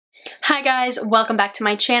Hi guys, welcome back to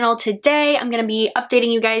my channel. Today I'm going to be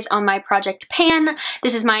updating you guys on my Project Pan.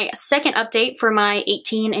 This is my second update for my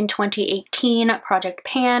 18 in 2018 Project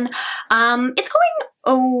Pan. It's going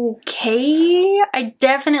okay. I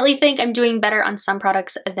definitely think I'm doing better on some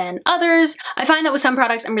products than others. I find that with some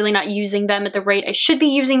products I'm really not using them at the rate I should be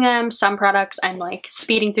using them. Some products I'm like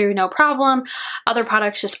speeding through no problem. Other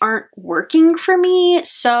products just aren't working for me.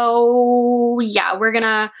 So yeah, you're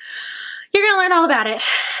gonna learn all about it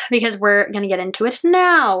because we're gonna get into it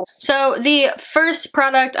now. So the first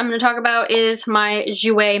product I'm gonna talk about is my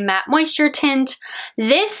Jouer Matte Moisture Tint.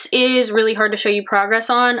 This is really hard to show you progress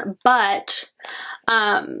on, but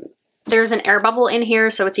there's an air bubble in here,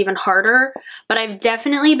 so it's even harder. But I've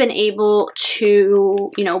definitely been able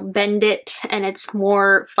to, bend it, and it's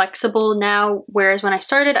more flexible now, whereas when I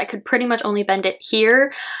started, I could pretty much only bend it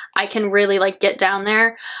here. I can really get down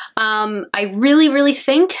there. I really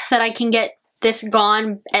think that I can get this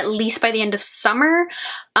gone at least by the end of summer.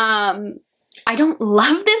 I don't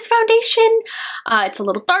love this foundation. It's a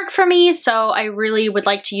little dark for me, so I really would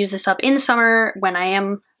like to use this up in summer when I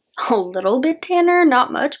am a little bit tanner,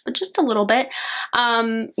 not much, but just a little bit.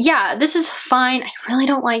 Yeah, this is fine. I really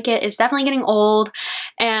don't like it. It's definitely getting old,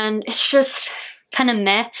 and it's just kind of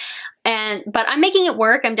meh. But I'm making it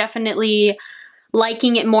work. I'm definitely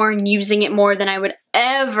liking it more and using it more than I would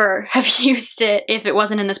ever have used it if it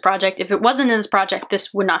wasn't in this project. If it wasn't in this project,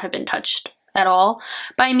 this would not have been touched at all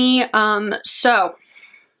by me. So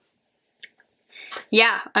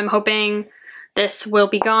yeah, I'm hoping this will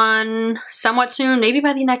be gone somewhat soon, maybe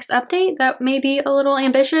by the next update. That may be a little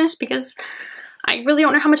ambitious because I really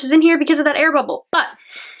don't know how much is in here because of that air bubble, but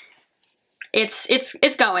it's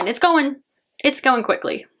going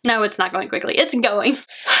quickly. No, it's not going quickly. It's going.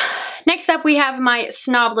 Next up, we have my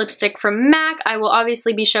Snob lipstick from MAC. I will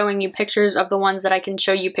obviously be showing you pictures of the ones that I can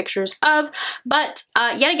show you pictures of, but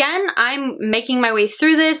yet again, I'm making my way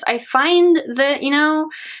through this. I find that,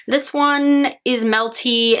 this one is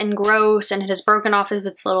melty and gross, and it has broken off of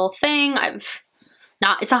its little thing.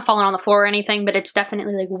 It's not falling on the floor or anything, but it's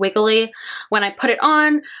definitely wiggly when I put it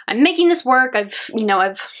on. I'm making this work. I've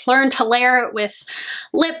learned to layer it with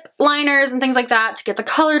lip liners and things like that to get the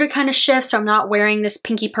color to kind of shift, so I'm not wearing this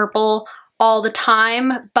pinky purple all the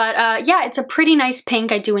time. But yeah, it's a pretty nice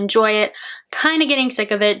pink. I do enjoy it. Kind of getting sick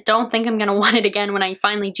of it. Don't think I'm gonna want it again when I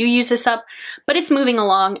finally do use this up, but it's moving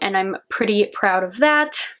along and I'm pretty proud of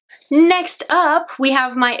that. Next up, we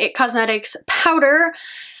have my IT Cosmetics powder.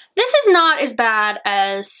 This is not as bad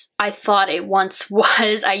as I thought it once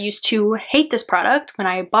was. I used to hate this product. When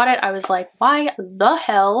I bought it, I was like, why the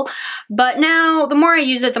hell? But now, the more I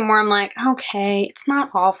use it, the more I'm like, okay, it's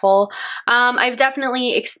not awful. I've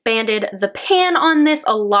definitely expanded the pan on this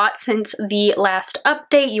a lot since the last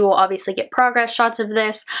update. You will obviously get progress shots of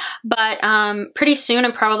this, but pretty soon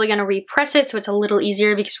I'm probably going to repress it so it's a little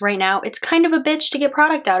easier because right now it's kind of a bitch to get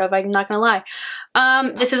product out of, I'm not going to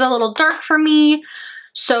lie. This is a little dark for me,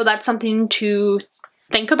 so that's something to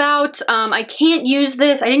think about. I can't use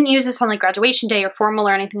this. I didn't use this on graduation day or formal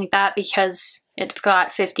or anything like that because it's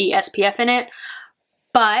got 50 SPF in it.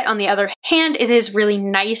 But on the other hand, it is really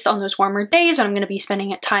nice on those warmer days when I'm going to be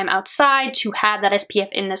spending time outside to have that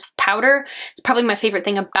SPF in this powder. It's probably my favorite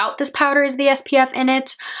thing about this powder is the SPF in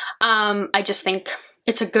it. I just think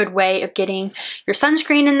it's a good way of getting your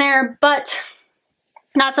sunscreen in there, but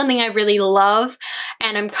not something I really love,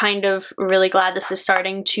 and I'm kind of really glad this is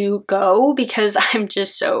starting to go because I'm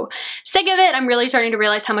just so sick of it. I'm really starting to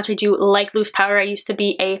realize how much I do like loose powder. I used to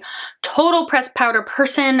be a total pressed powder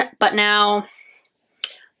person, but now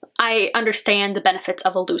I understand the benefits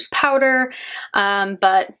of a loose powder,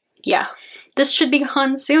 but yeah. This should be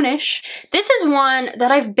gone soonish. This is one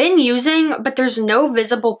that I've been using, but there's no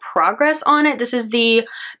visible progress on it. This is the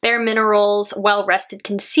Bare Minerals Well Rested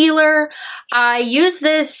Concealer. I use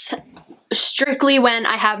this strictly when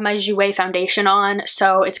I have my Jouer foundation on,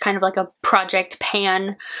 so it's kind of like a Project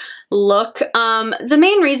Pan look. The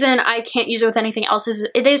main reason I can't use it with anything else is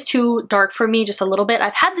it is too dark for me, just a little bit.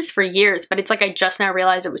 I've had this for years, but it's like I just now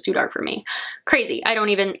realized it was too dark for me. Crazy. I don't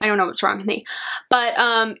know what's wrong with me.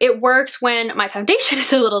 But it works when my foundation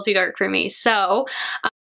is a little too dark for me. So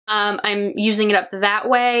I'm using it up that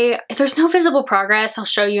way. If there's no visible progress, I'll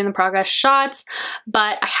show you in the progress shots,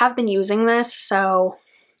 but I have been using this, so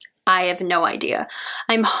I have no idea.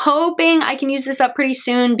 I'm hoping I can use this up pretty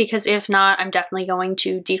soon because if not, I'm definitely going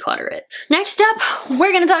to declutter it. Next up,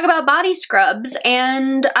 we're going to talk about body scrubs,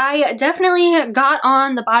 and I definitely got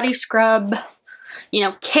on the body scrub,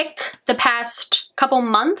 kick the past couple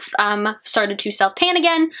months. Started to self-tan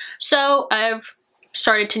again, so I've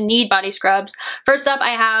started to need body scrubs. First up,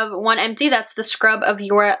 I have one empty. That's the Scrub of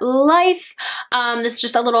Your Life. This is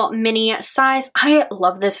just a little mini size. I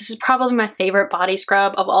love this. This is probably my favorite body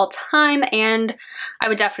scrub of all time, and I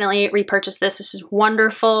would definitely repurchase this. This is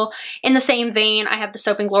wonderful. In the same vein, I have the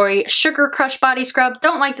Soap & Glory Sugar Crush Body Scrub.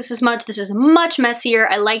 Don't like this as much. This is much messier.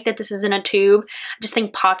 I like that this is in a tube. I just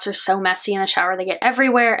think pots are so messy in the shower. They get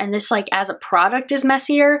everywhere, and this, like, as a product is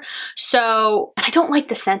messier. So, and I don't like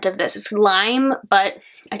the scent of this. It's lime, but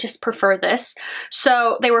I just prefer this.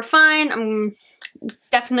 So they were fine. I'm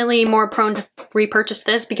definitely more prone to repurchase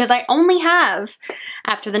this because I only have,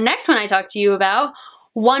 after the next one I talked to you about,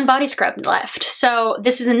 one body scrub left. So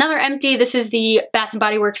this is another empty. This is the Bath &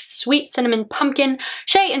 Body Works Sweet Cinnamon Pumpkin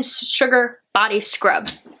Shea and Sugar Body Scrub.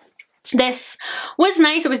 This was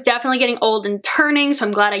nice. It was definitely getting old and turning, so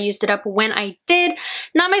I'm glad I used it up when I did.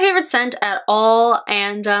 Not my favorite scent at all,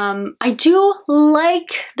 and I do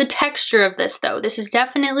like the texture of this, though. This is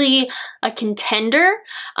definitely a contender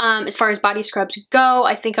as far as body scrubs go.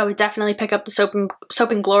 I think I would definitely pick up the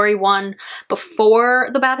Soap & Glory one before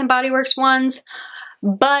the Bath & Body Works ones.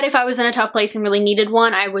 But if I was in a tough place and really needed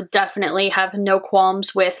one, I would definitely have no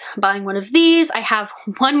qualms with buying one of these. I have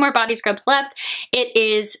one more body scrubs left. It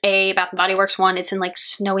is a Bath & Body Works one. It's in like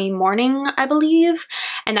Snowy Morning, I believe,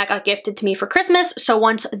 and that got gifted to me for Christmas. So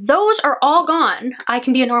once those are all gone, I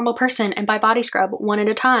can be a normal person and buy body scrub one at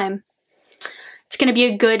a time. It's gonna be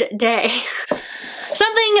a good day.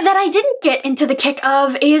 Something that I didn't get into the kick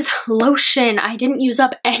of is lotion. I didn't use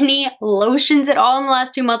up any lotions at all in the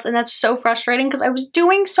last 2 months, and that's so frustrating because I was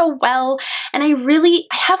doing so well, and I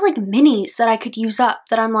have like minis that I could use up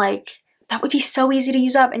that I'm like, that would be so easy to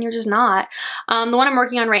use up, and you're just not. The one I'm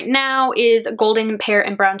working on right now is Golden Pear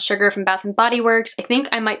and Brown Sugar from Bath & Body Works. I think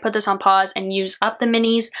I might put this on pause and use up the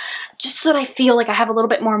minis just so that I feel like I have a little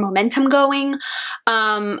bit more momentum going.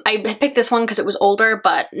 I picked this one because it was older,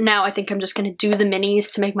 but now I think I'm just going to do the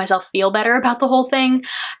minis to make myself feel better about the whole thing.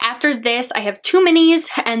 After this, I have 2 minis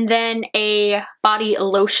and then a body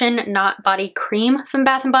lotion, not body cream, from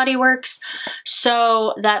Bath & Body Works.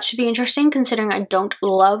 So that should be interesting considering I don't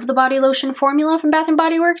love the body lotion formula from Bath &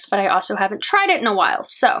 Body Works, but I also haven't tried it in a while,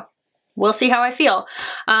 so we'll see how I feel.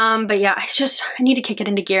 But yeah, I need to kick it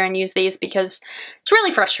into gear and use these because it's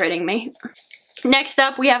really frustrating me. Next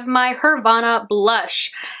up, we have my Hervana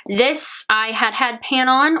blush. This I had pan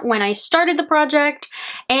on when I started the project,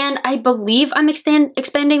 and I believe I'm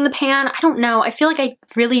expanding the pan. I don't know. I feel like I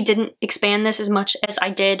really didn't expand this as much as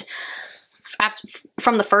I did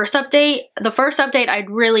from the first update. The first update, I'd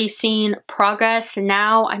really seen progress, and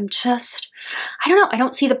now I don't know. I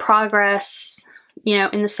don't see the progress, you know,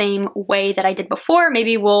 in the same way that I did before.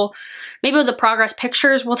 Maybe the progress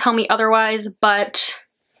pictures will tell me otherwise, but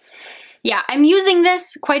yeah, I'm using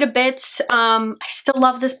this quite a bit. I still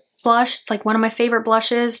love this blush. It's like one of my favorite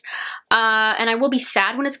blushes. And I will be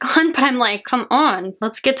sad when it's gone, but I'm like, come on,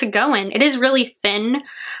 let's get to going. It is really thin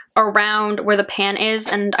around where the pan is,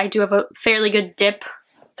 and I do have a fairly good dip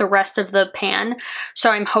the rest of the pan.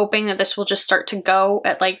 So I'm hoping that this will just start to go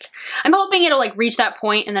at like, I'm hoping it'll like reach that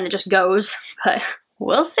point and then it just goes, but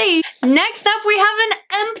we'll see. Next up, we have an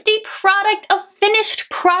empty product, a finished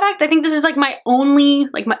product. I think this is like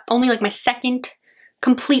my second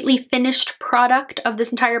completely finished product of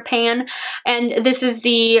this entire pan. And this is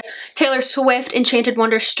the Taylor Swift Enchanted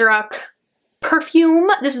Wonderstruck perfume.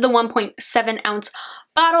 This is the 1.7 ounce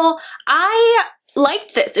bottle. I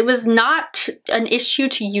liked this. It was not an issue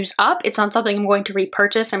to use up. It's not something I'm going to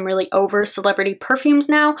repurchase. I'm really over celebrity perfumes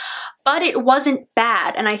now, but it wasn't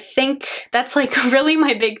bad. And I think that's like really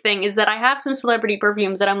my big thing, is that I have some celebrity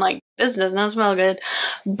perfumes that I'm like, this does not smell good,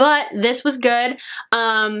 but this was good.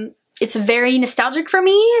 It's very nostalgic for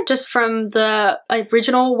me, just from the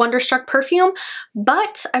original Wonderstruck perfume,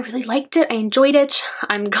 but I really liked it. I enjoyed it.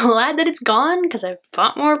 I'm glad that it's gone because I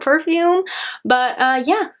bought more perfume, but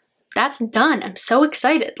yeah, that's done. I'm so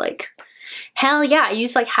excited. Like, hell yeah, I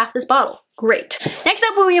used like half this bottle. Great. Next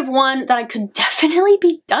up, we have one that I could definitely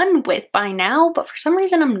be done with by now, but for some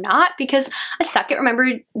reason I'm not, because I suck at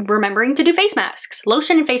remembering to do face masks.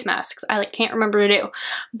 Lotion and face masks. I like can't remember to do.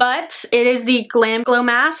 But it is the Glam Glow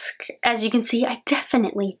mask. As you can see, I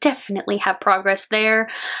definitely have progress there.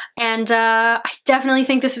 And I definitely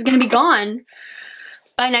think this is going to be gone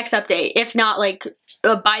by next update. If not, like,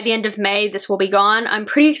 by the end of May, this will be gone. I'm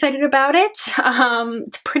pretty excited about it. It's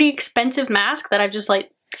a pretty expensive mask that I've just like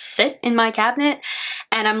sit in my cabinet,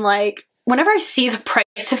 and I'm like, whenever I see the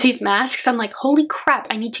price of these masks, I'm like, holy crap,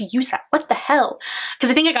 I need to use that. What the hell? Because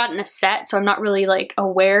I think I got it in a set, so I'm not really like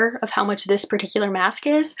aware of how much this particular mask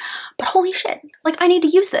is, but holy shit, like I need to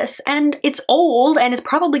use this, and it's old and it's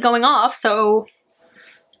probably going off, so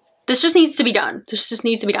This just needs to be done. This just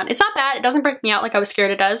needs to be done. It's not bad. It doesn't break me out like I was scared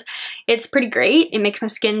it does. It's pretty great. It makes my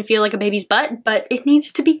skin feel like a baby's butt, but it needs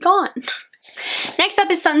to be gone. Next up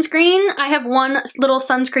is sunscreen. I have one little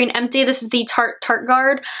sunscreen empty. This is the Tarte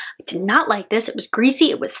Guard. I did not like this. It was greasy,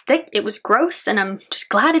 it was thick, it was gross, and I'm just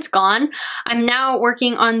glad it's gone. I'm now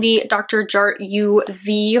working on the Dr. Jart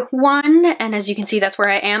UV one, and as you can see, that's where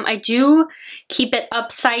I am. I do keep it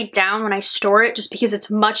upside down when I store it just because it's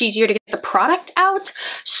much easier to get the product out.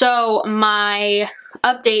 So my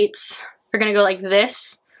updates are gonna go like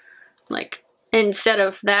this, like instead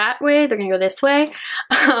of that way, they're gonna go this way.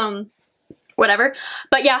 Whatever.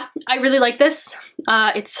 But yeah, I really like this.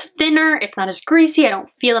 It's thinner, it's not as greasy, I don't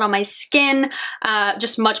feel it on my skin.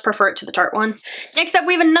 Just much prefer it to the Tarte one. Next up,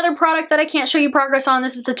 we have another product that I can't show you progress on.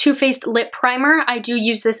 This is the Too Faced Lip Primer. I do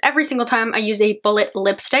use this every single time I use a bullet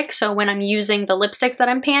lipstick. So when I'm using the lipsticks that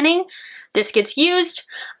I'm panning, this gets used.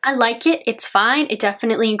 I like it, it's fine. It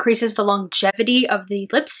definitely increases the longevity of the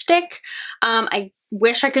lipstick. I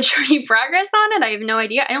wish I could show you progress on it. I have no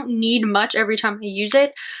idea. I don't need much every time I use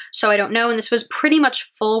it, so I don't know. And this was pretty much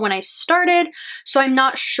full when I started, so I'm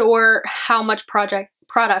not sure how much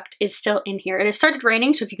product is still in here. It has started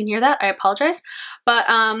raining, so if you can hear that, I apologize. But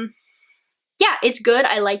yeah, it's good.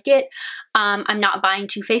 I like it. I'm not buying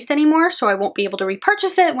Too Faced anymore, so I won't be able to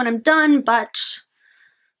repurchase it when I'm done, but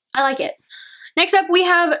I like it. Next up, we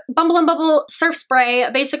have Bumble & Bubble Surf Spray.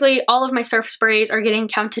 Basically, all of my surf sprays are getting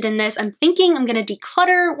counted in this. I'm thinking I'm going to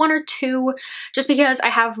declutter one or two just because I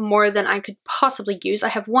have more than I could possibly use. I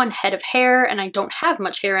have one head of hair and I don't have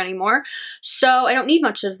much hair anymore, so I don't need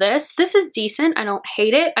much of this. This is decent. I don't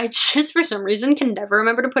hate it. I just, for some reason, can never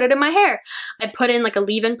remember to put it in my hair. I put in like a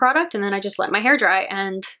leave-in product and then I just let my hair dry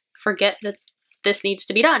and forget that this needs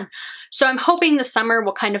to be done. So I'm hoping the summer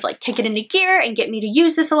will kind of like kick it into gear and get me to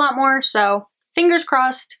use this a lot more, so fingers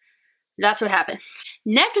crossed, that's what happens.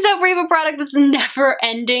 Next up, we have a product that's never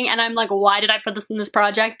ending, and I'm like, why did I put this in this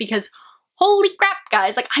project? Because holy crap,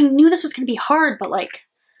 guys, like I knew this was gonna be hard, but like,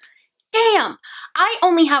 damn. I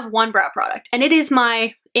only have one brow product, and it is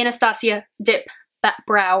my Anastasia Dip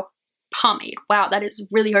Brow Pomade. Wow, that is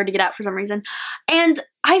really hard to get out for some reason. And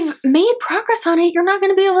I've made progress on it. You're not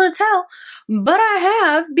gonna be able to tell, but I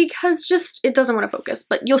have, because just, it doesn't want to focus,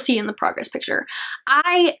 but you'll see in the progress picture.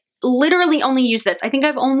 I literally only use this. I think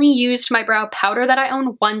I've only used my brow powder that I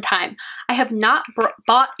own one time. I have not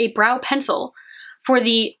bought a brow pencil for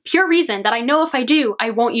the pure reason that I know if I do,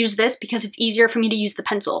 I won't use this because it's easier for me to use the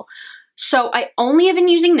pencil. So I only have been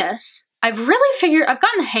using this. I've gotten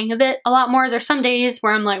the hang of it a lot more. There's some days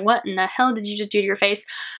where I'm like, what in the hell did you just do to your face?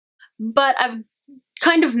 But I've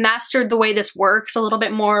kind of mastered the way this works a little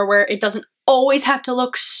bit more, where it doesn't always have to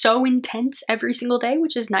look so intense every single day,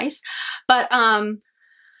 which is nice. But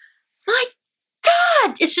my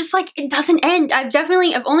God, it's just like, it doesn't end. I've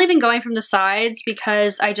only been going from the sides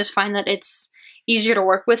because I just find that it's easier to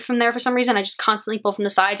work with from there for some reason. I just constantly pull from the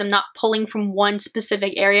sides. I'm not pulling from one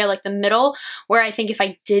specific area like the middle, where I think if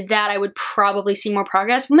I did that, I would probably see more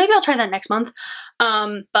progress. Well, maybe I'll try that next month.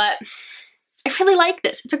 But I really like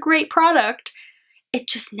this. It's a great product. It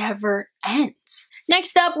just never ends.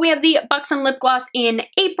 Next up, we have the Buxom Lip Gloss in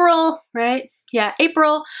April, right? Yeah,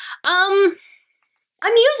 April.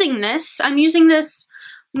 I'm using this. I'm using this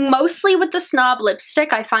mostly with the Snob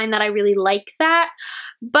lipstick. I find that I really like that,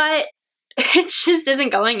 but it just isn't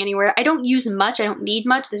going anywhere. I don't use much. I don't need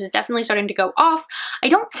much. This is definitely starting to go off. I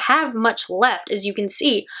don't have much left, as you can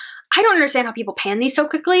see. I don't understand how people pan these so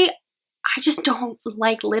quickly. I just don't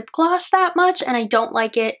like lip gloss that much, and I don't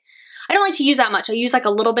like it. I don't like to use that much. I use like a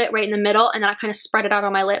little bit right in the middle, and then I kind of spread it out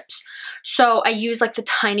on my lips. So I use like the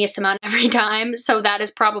tiniest amount every time. So that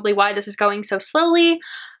is probably why this is going so slowly,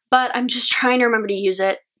 but I'm just trying to remember to use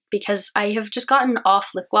it because I have just gotten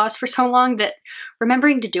off lip gloss for so long that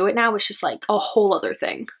remembering to do it now is just like a whole other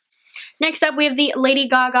thing. Next up, we have the Lady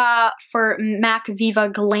Gaga for MAC Viva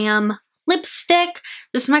Glam lipstick.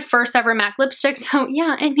 This is my first ever MAC lipstick, so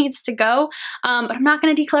yeah, it needs to go. But I'm not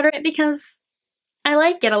going to declutter it because I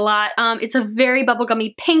like it a lot. It's a very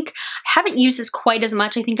bubblegummy pink. I haven't used this quite as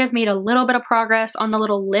much. I think I've made a little bit of progress on the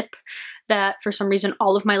little lip that for some reason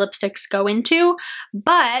all of my lipsticks go into,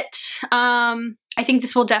 but I think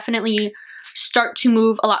this will definitely start to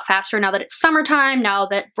move a lot faster now that it's summertime, now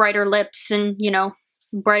that brighter lips and, you know,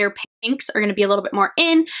 brighter pinks are going to be a little bit more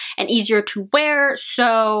in and easier to wear.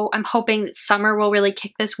 So I'm hoping that summer will really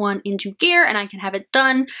kick this one into gear and I can have it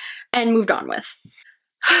done and moved on with.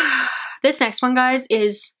 This next one, guys,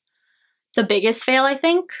 is the biggest fail, I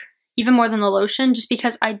think, even more than the lotion, just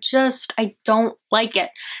because I don't like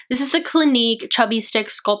it. This is the Clinique Chubby Stick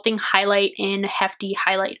Sculpting Highlight in Hefty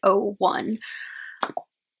Highlight 01.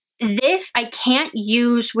 This I can't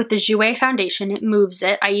use with the Jouer foundation. It moves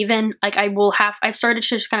it. I've started to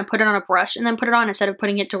just kind of put it on a brush and then put it on instead of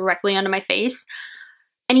putting it directly onto my face.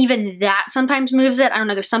 And even that sometimes moves it. I don't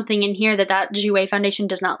know, there's something in here that Jouer foundation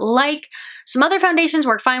does not like. Some other foundations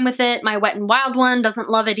work fine with it. My Wet n Wild one doesn't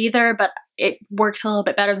love it either, but it works a little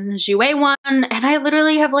bit better than the Jouer one. And I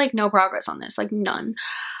literally have like no progress on this, like none.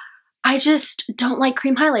 I just don't like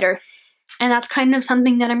cream highlighter. And that's kind of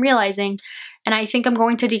something that I'm realizing. And I think I'm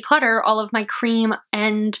going to declutter all of my cream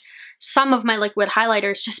and some of my liquid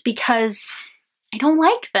highlighters just because I don't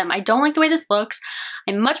like them. I don't like the way this looks.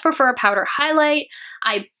 I much prefer a powder highlight.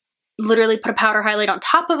 I literally put a powder highlight on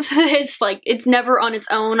top of this. Like, it's never on its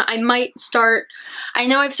own. I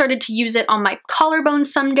know I've started to use it on my collarbones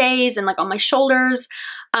some days and like on my shoulders.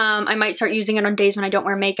 I might start using it on days when I don't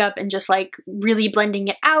wear makeup and just like really blending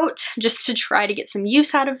it out just to try to get some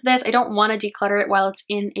use out of this. I don't want to declutter it while it's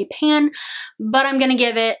in a pan, but I'm going to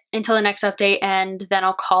give it until the next update and then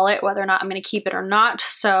I'll call it whether or not I'm going to keep it or not.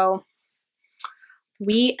 So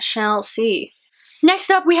we shall see. Next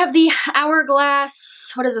up, we have the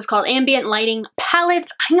Hourglass, what is this called? Ambient Lighting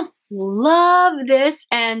Palette. I love this,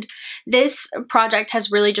 and this project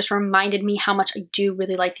has really just reminded me how much I do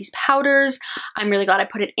really like these powders. I'm really glad I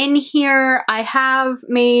put it in here. I have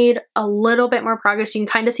made a little bit more progress. You can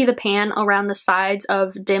kind of see the pan around the sides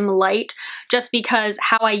of Dim Light, just because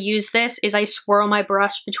how I use this is I swirl my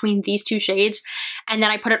brush between these two shades, and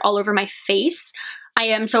then I put it all over my face. I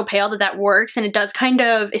am so pale that works, and it does kind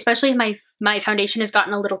of, especially if my foundation has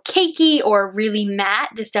gotten a little cakey or really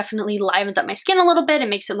matte, this definitely livens up my skin a little bit and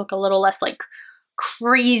makes it look a little less like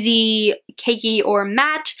crazy cakey or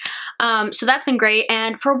matte. So that's been great,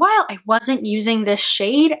 and for a while I wasn't using this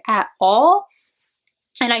shade at all.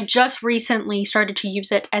 And I just recently started to use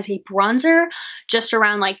it as a bronzer just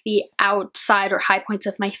around like the outside or high points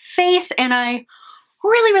of my face, and I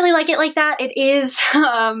really, really like it like that. It is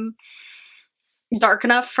dark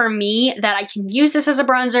enough for me that I can use this as a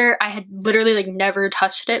bronzer. I had literally like never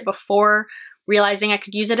touched it before realizing I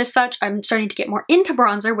could use it as such. I'm starting to get more into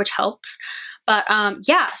bronzer, which helps. But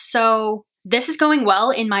yeah, so this is going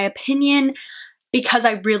well in my opinion because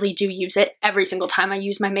I really do use it every single time I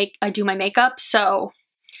do my makeup. So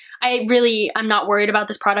I'm not worried about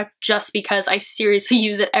this product just because I seriously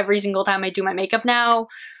use it every single time I do my makeup now,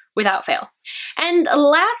 without fail. And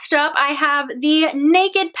last up, I have the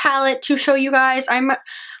Naked palette to show you guys. I'm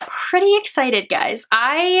pretty excited, guys.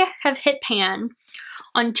 I have hit pan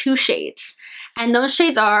on 2 shades, and those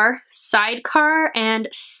shades are Sidecar and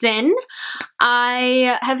Sin.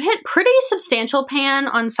 I have hit pretty substantial pan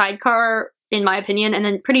on Sidecar, in my opinion, and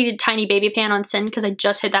then pretty tiny baby pan on Sin because I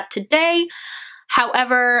just hit that today.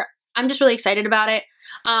 However, I'm just really excited about it.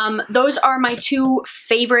 Those are my 2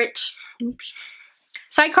 favorite... Oops.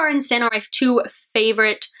 Sidecar and Sin are my 2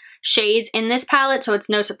 favorite shades in this palette, so it's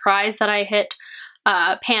no surprise that I hit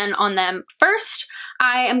pan on them first.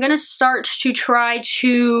 I am going to start to try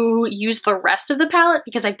to use the rest of the palette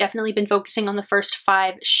because I've definitely been focusing on the first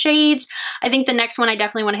 5 shades. I think the next one I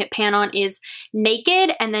definitely want to hit pan on is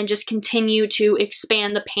Naked, and then just continue to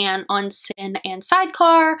expand the pan on Sin and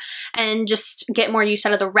Sidecar and just get more use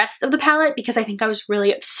out of the rest of the palette because I think I was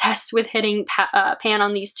really obsessed with hitting pan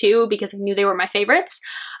on these 2 because I knew they were my favorites.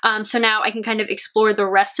 So now I can kind of explore the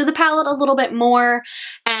rest of the palette a little bit more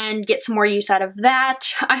and get some more use out of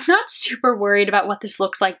that. I'm not super worried about what this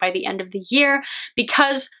looks like by the end of the year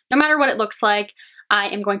because no matter what it looks like, I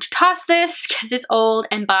am going to toss this because it's old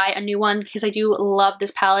and buy a new one because I do love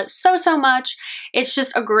this palette so, so much. It's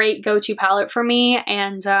just a great go-to palette for me,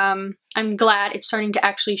 and I'm glad it's starting to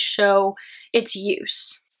actually show its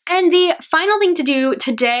use. And the final thing to do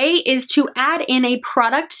today is to add in a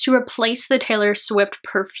product to replace the Taylor Swift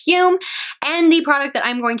perfume. And the product that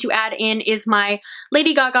I'm going to add in is my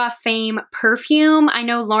Lady Gaga Fame perfume. I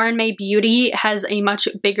know Lauren Mae Beauty has a much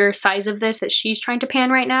bigger size of this that she's trying to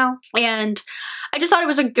pan right now. And I just thought it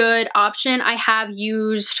was a good option. I have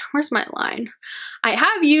used, where's my line? I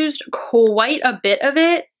have used quite a bit of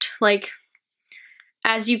it, like,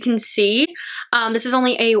 as you can see. This is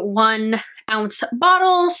only a 1-ounce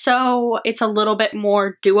bottle, so it's a little bit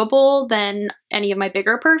more doable than any of my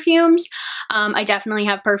bigger perfumes. I definitely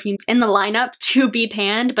have perfumes in the lineup to be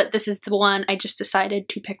panned, but this is the one I just decided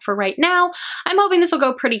to pick for right now. I'm hoping this will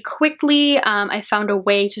go pretty quickly. I found a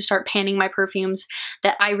way to start panning my perfumes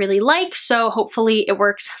that I really like, so hopefully it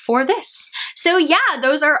works for this. So yeah,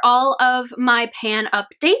 those are all of my pan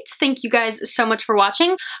updates. Thank you guys so much for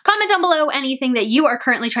watching. Comment down below anything that you are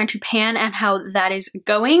currently trying to pan and how that is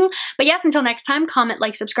going. But yes, until next time, comment,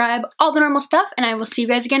 like, subscribe, all the normal stuff, and I will see you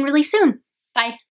guys again really soon. Bye.